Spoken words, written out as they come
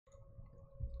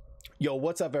Yo,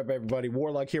 what's up, everybody?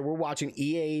 Warlug here. We're watching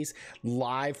EA's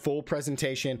live full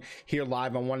presentation here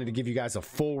live. I wanted to give you guys a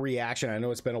full reaction. I know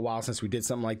it's been a while since we did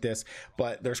something like this,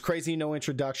 but there's crazy no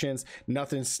introductions,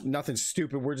 nothing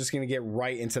stupid. We're just gonna get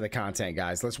right into the content,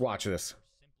 guys. Let's watch this.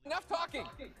 Enough talking.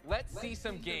 Let's see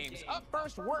some games. Up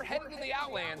first, we're headed to the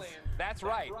Outlands. That's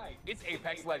right. It's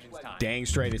Apex Legends time. Dang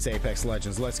straight, it's Apex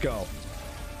Legends. Let's go.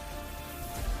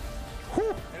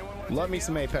 Whew. Love me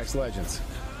some Apex Legends.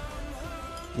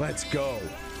 Let's go.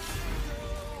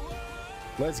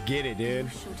 Let's get it, dude.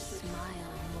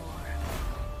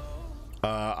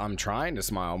 I'm trying to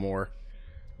smile more.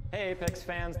 Hey Apex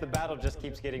fans, the battle just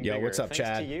keeps getting bigger. Yo, what's up, Thanks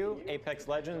Chad? to you, Apex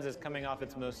Legends is coming off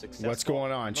its most successful, What's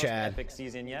going on, Chad? epic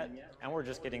season yet, and we're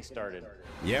just getting started.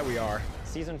 Yeah, we are.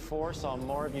 Season 4 saw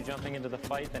more of you jumping into the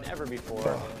fight than ever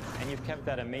before, and you've kept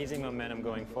that amazing momentum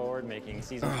going forward, making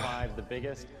Season 5 the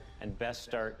biggest and best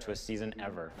start to a season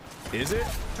ever. Is it?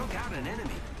 Took out an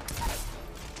enemy.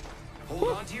 Hold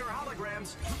on to your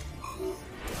holograms.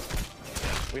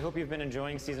 We hope you've been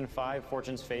enjoying Season 5,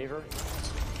 Fortune's Favor,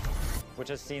 which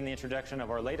has seen the introduction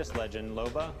of our latest legend,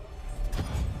 Loba,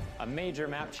 a major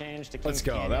map change to King's Let's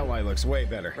go. Canyon. That one looks way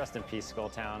better. Rest in peace,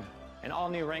 Skulltown. An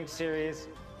all-new ranked series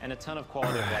and a ton of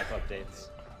quality of life updates.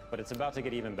 But it's about to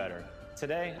get even better.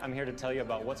 Today, I'm here to tell you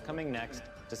about what's coming next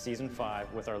to Season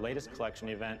 5 with our latest collection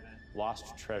event,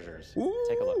 Lost Treasures.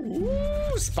 Take a look.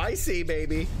 Ooh, spicy,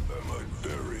 baby. I might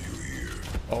bury you here.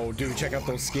 Oh, dude, check out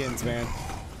those skins, man.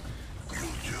 You'll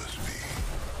just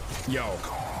be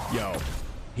Yo.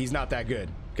 He's not that good.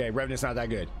 Okay, Revenant's not that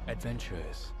good.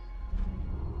 Adventurers,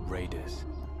 raiders,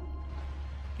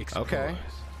 explorers. Okay.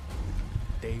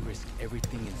 They risk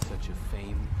everything in search of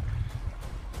fame,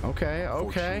 Okay.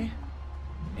 fortune,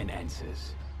 and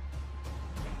answers.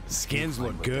 Skins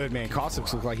look good, man.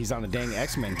 Caustic's look like he's on the dang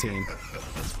X-Men team.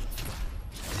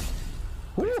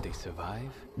 But if they survive,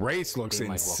 Race looks they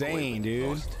might walk away insane, with dude.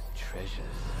 lost treasures.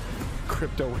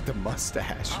 Crypto with the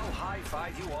mustache. I'll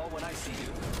high-five you all when I see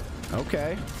you.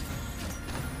 Okay.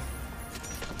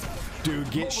 Dude,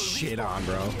 get shit on,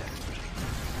 bro.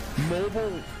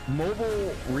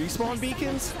 Mobile respawn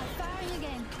beacons?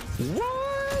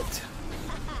 What?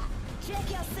 Check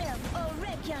yourself or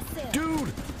wreck yourself. Dude,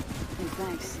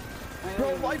 Thanks.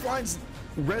 bro, Lifeline's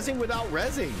rezzing without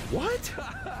rezzing. What?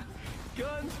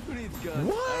 Guns? Who needs guns?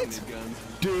 What?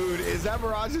 Dude, is that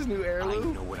Mirage's new I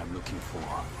heirloom? know what I'm looking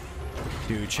for.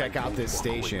 Dude, check out this Walk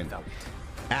away station. without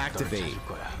Activate.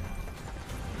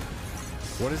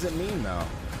 What does it mean, though?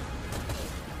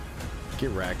 Get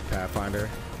wrecked, Pathfinder.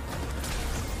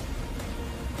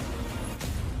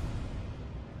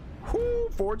 Whoo,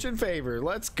 fortune favor.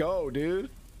 Let's go, dude.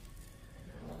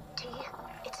 T,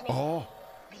 it's me. Oh,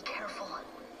 Be careful.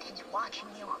 He's watching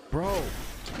you. bro.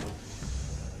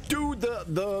 Dude,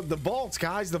 the vaults,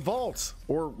 guys, the vaults.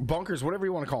 Or bunkers, whatever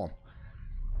you want to call them.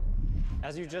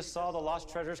 As you just saw, the Lost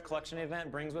Treasures collection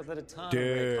event brings with it a ton Dude,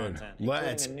 of great content. including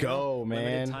let's a new go, man.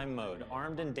 limited time mode,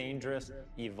 Armed and Dangerous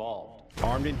Evolved.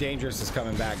 Armed and Dangerous is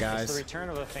coming back, It's the guys. return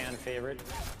of a fan favorite.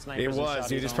 It was,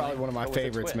 dude. It's probably one of my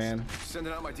favorites, man.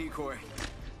 Sending out my decoy.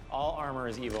 All armor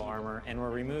is Evo armor, and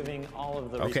we're removing all of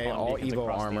the Okay, respawn all beacons Evo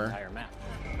across armor. the entire map.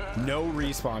 No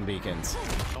respawn beacons.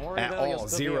 Don't worry At though, all, you'll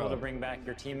still be zero. able to bring back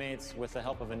your teammates with the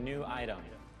help of a new item,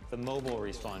 the mobile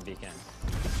respawn beacon.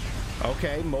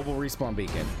 Okay, mobile respawn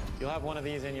beacon. You'll have one of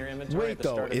these in your inventory Wait, at the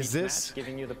though, start of is each this- match,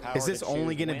 giving you the power is this to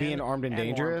only choose gonna be when in Armed and more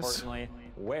Dangerous? importantly,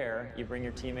 where you bring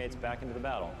your teammates back into the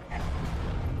battle.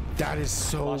 That is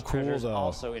so Lost cool, Treasures though.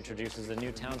 also introduces a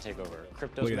new town takeover,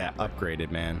 Crypto's Look at that, Map Ring, upgraded,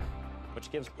 man.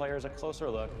 which gives players a closer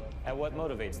look at what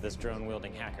motivates this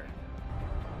drone-wielding hacker.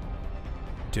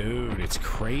 Dude, it's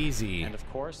crazy. And of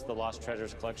course, the Lost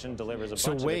Treasures collection delivers a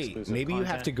So bunch of wait, exclusive maybe you have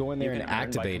content to go in there you and can earn by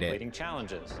activate it. completing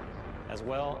challenges, as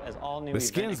well as all new The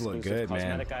skins look event-exclusive good,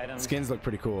 man. cosmetic items, Skins look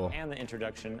pretty cool. and the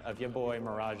introduction of your boy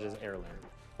Mirage's heirloom,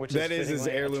 which That is his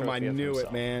fittingly a heirloom. I trophy of knew it,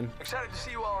 himself. man. Excited to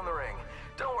see you all in the ring.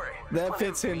 Don't worry. That Plenty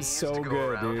fits of him beans so to go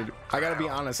good, around. dude. I gotta be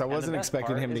honest, I And the wasn't best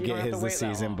expecting part him is to you don't get have his to this wait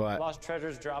that season, long. but Lost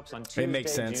Treasures drops on Tuesday,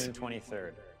 makes sense. June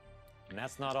 23rd. And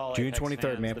that's not all. June Apex 23rd,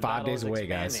 fans. man, The 5 battle days is away,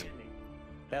 guys. expanding.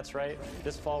 That's right.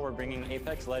 This fall, we're bringing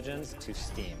Apex Legends to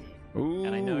Steam. Ooh,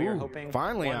 And I know you're hoping,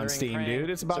 finally on wondering, Steam, praying. dude.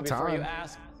 It's about so before time. You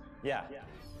ask, yeah,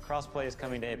 crossplay is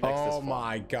coming to Apex this Oh fall.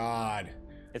 my god.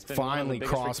 It's been one of the Finally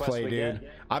biggest requests crossplay, we dude.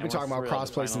 get, I've been and talking we're about thrilled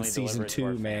to crossplay since finally season deliver it to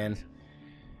our 2, man. fans.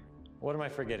 What am I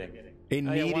forgetting? It Oh, yeah,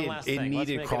 one needed last it thing. Let's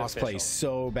needed make it crossplay official.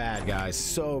 so bad, guys.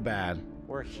 So bad.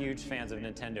 We're huge fans of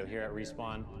Nintendo here at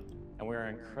Respawn, and we're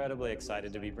incredibly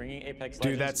excited to be bringing Apex Legends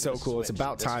Dude, that's to so the cool. It's Switch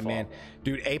about this time, fall. man.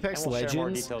 Dude, Apex And we'll share more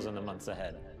Legends. details in the months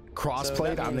ahead.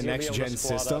 cross-played on the next gen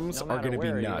systems are going to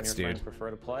be nuts, dude.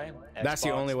 That's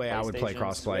the only way I would play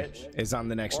cross-play, is on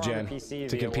the next gen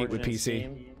to compete with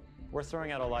PC. We're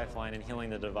throwing out a lifeline and healing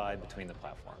the divide between the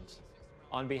platforms.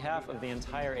 On behalf of the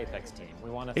entire Apex team, we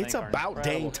want to thank It's about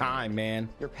dang time, man.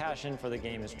 Your passion for the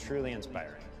game is truly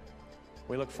inspiring.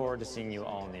 We look forward to seeing you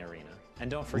all in the arena.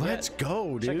 And don't forget, let's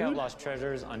go, dude. Check out Lost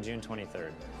Treasures on June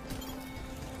 23rd.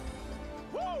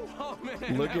 Oh,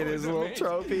 man, look at his little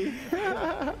trophy.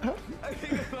 I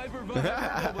think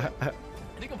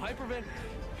I'm hyper.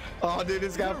 Oh, dude,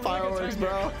 it's got fireworks,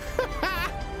 bro.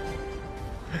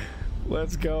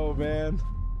 Let's go, man.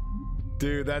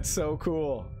 Dude, that's so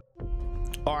cool.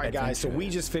 All right, guys, so we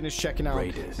just finished checking out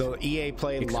the EA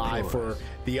Play Live for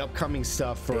the upcoming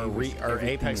stuff for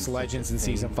Apex Legends in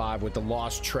Season 5 with the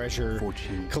Lost Treasure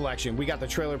collection. We got the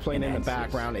trailer playing in the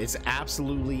background. It's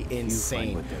absolutely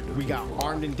insane. We got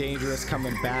Armed and Dangerous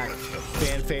coming back.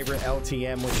 Fan favorite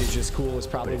LTM, which is just cool. It's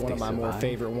probably one of my more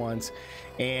favorite ones.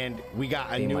 And we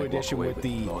got a new addition with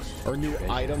the, or new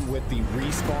item with the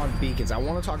respawn beacons. I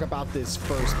want to talk about this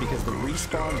first because the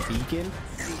respawn beacon,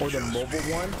 or the mobile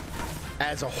one,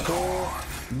 adds a whole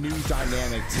new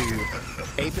dynamic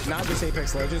to not just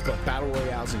Apex Legends, but Battle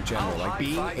Royales in general. Like,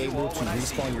 being able to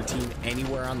respawn your team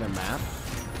anywhere on the map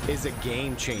is a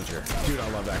game changer. Dude, I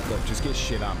love that clip. Just get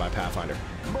shit on by Pathfinder.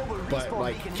 But,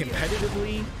 like,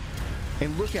 competitively,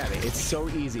 and look at it. It's so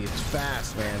easy. It's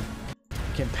fast, man.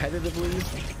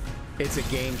 Competitively, it's a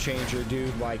game changer,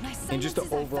 dude. Like, in just the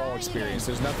overall experience,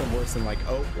 there's nothing worse than like,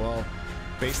 oh, well,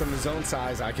 based on the zone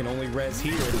size, I can only res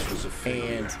here,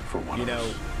 and you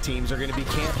know, teams are going to be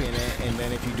camping it, and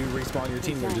then if you do respawn your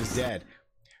team, they're just dead.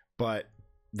 But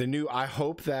the new, I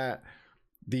hope that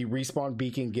the respawn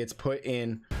beacon gets put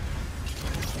in,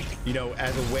 you know,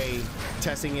 as a way,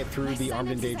 testing it through the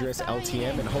Armed and Dangerous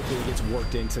LTM, and hopefully it gets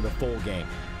worked into the full game.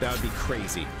 That would be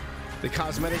crazy. The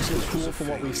cosmetics are cool from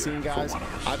what we've seen, guys.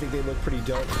 I think they look pretty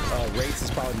dope. Rates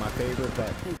is probably my favorite,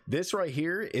 but this right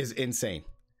here is insane.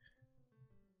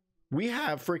 We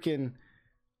have freaking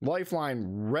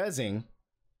Lifeline rezzing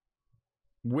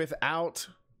without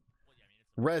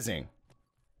rezzing.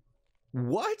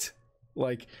 What?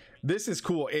 Like, this is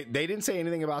cool. They didn't say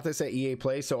anything about this at EA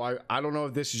Play, so I don't know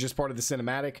if this is just part of the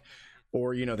cinematic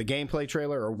or, you know, the gameplay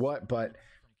trailer or what, but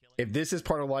if this is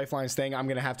part of Lifeline's thing, I'm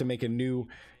going to have to make a new,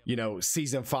 you know,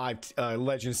 Season 5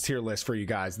 Legends tier list for you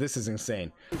guys. This is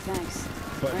insane. Thanks.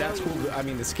 But that's cool. I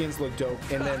mean, the skins look dope.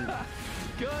 And then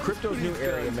Crypto's new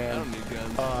area, man.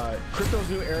 Crypto's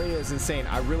new area is insane.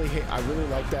 I really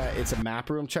like that. It's a map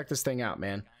room. Check this thing out,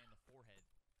 man.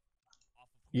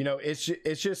 You know, it's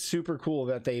just super cool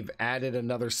that they've added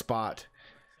another spot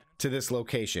to this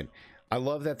location. I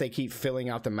love that they keep filling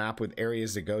out the map with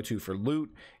areas to go to for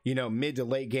loot. You know, mid to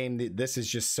late game, this is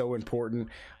just so important.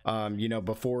 You know,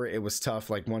 before it was tough.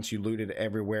 Like, once you looted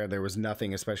everywhere, there was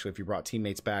nothing, especially if you brought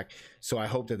teammates back. So I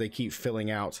hope that they keep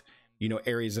filling out, you know,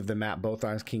 areas of the map, both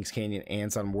on Kings Canyon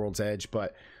and on World's Edge.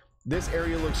 But this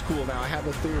area looks cool. Now, I have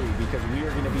a theory, because we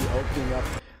are going to be opening up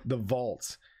the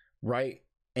vaults, right?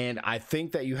 And I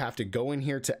think that you have to go in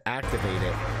here to activate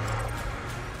it.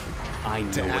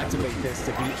 To activate this,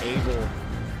 to be able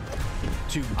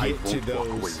to get to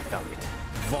those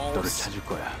vaults,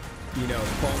 you know,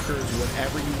 bunkers,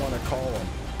 whatever you want to call them.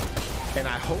 And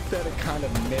I hope that it kind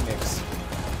of mimics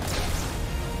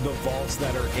the vaults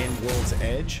that are in World's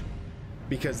Edge,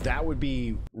 because that would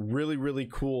be really, really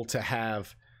cool to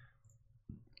have,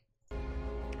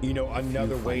 you know,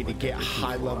 another way to get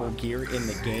high level gear in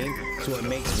the game, so it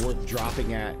makes worth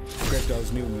dropping at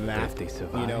Crypto's new map,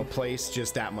 you know, place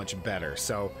just that much better.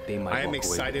 So I am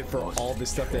excited for all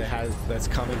this stuff that's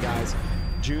coming, guys.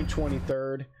 June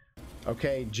 23rd.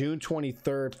 Okay, June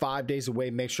 23rd, 5 days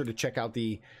away. Make sure to check out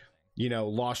the, you know,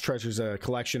 Lost Treasures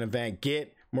collection event.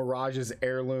 Get Mirage's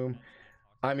heirloom.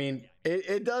 I mean,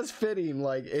 it does fit him.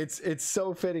 Like, it's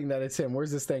so fitting that it's him.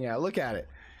 Where's this thing at? Look at it.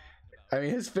 I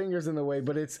mean, his finger's in the way,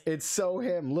 but it's so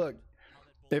him. Look,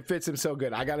 it fits him so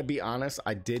good. I gotta be honest,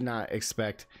 I did not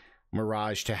expect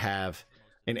Mirage to have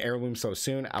an heirloom so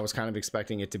soon. I was kind of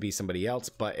expecting it to be somebody else,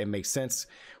 but it makes sense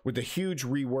with the huge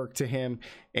rework to him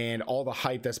and all the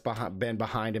hype that's been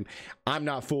behind him. I'm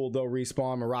not fooled though,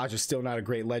 Respawn. Mirage is still not a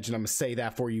great legend. I'm gonna say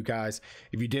that for you guys.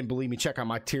 If you didn't believe me, check out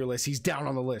my tier list. He's down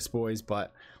on the list, boys,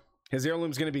 but his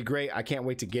heirloom's gonna be great. I can't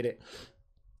wait to get it.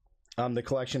 The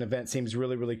collection event seems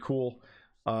really, really cool.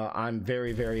 I'm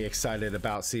very, very excited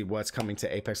about what's coming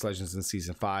to Apex Legends in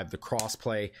Season 5. The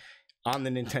crossplay on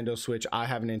the Nintendo Switch. I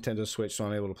have a Nintendo Switch, so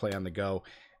I'm able to play on the go.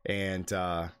 And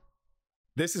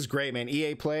this is great, man.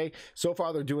 EA Play, so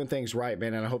far they're doing things right,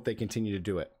 man, and I hope they continue to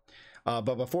do it.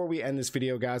 But before we end this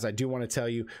video, guys, I do want to tell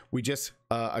you, we just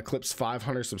eclipsed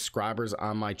 500 subscribers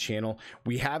on my channel.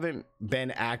 We haven't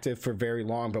been active for very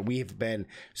long, but we have been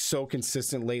so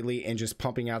consistent lately in just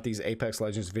pumping out these Apex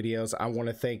Legends videos. I want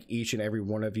to thank each and every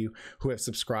one of you who have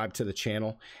subscribed to the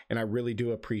channel, and I really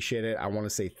do appreciate it. I want to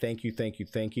say thank you, thank you,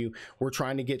 thank you. We're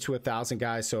trying to get to 1,000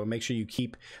 guys, so make sure you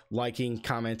keep liking,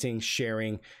 commenting,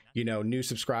 sharing. You know, new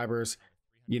subscribers,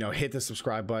 you know, hit the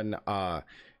subscribe button.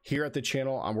 Here at the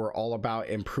channel, we're all about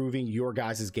improving your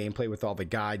guys' gameplay with all the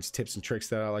guides, tips, and tricks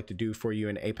that I like to do for you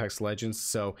in Apex Legends.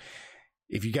 So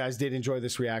if you guys did enjoy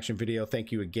this reaction video,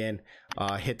 thank you again.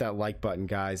 Hit that like button,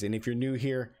 guys. And if you're new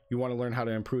here, you want to learn how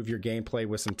to improve your gameplay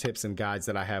with some tips and guides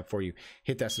that I have for you,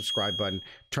 hit that subscribe button,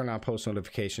 turn on post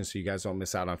notifications so you guys don't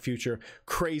miss out on future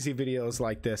crazy videos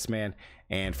like this, man.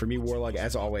 And for me, Warlug,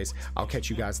 as always, I'll catch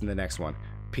you guys in the next one.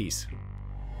 Peace.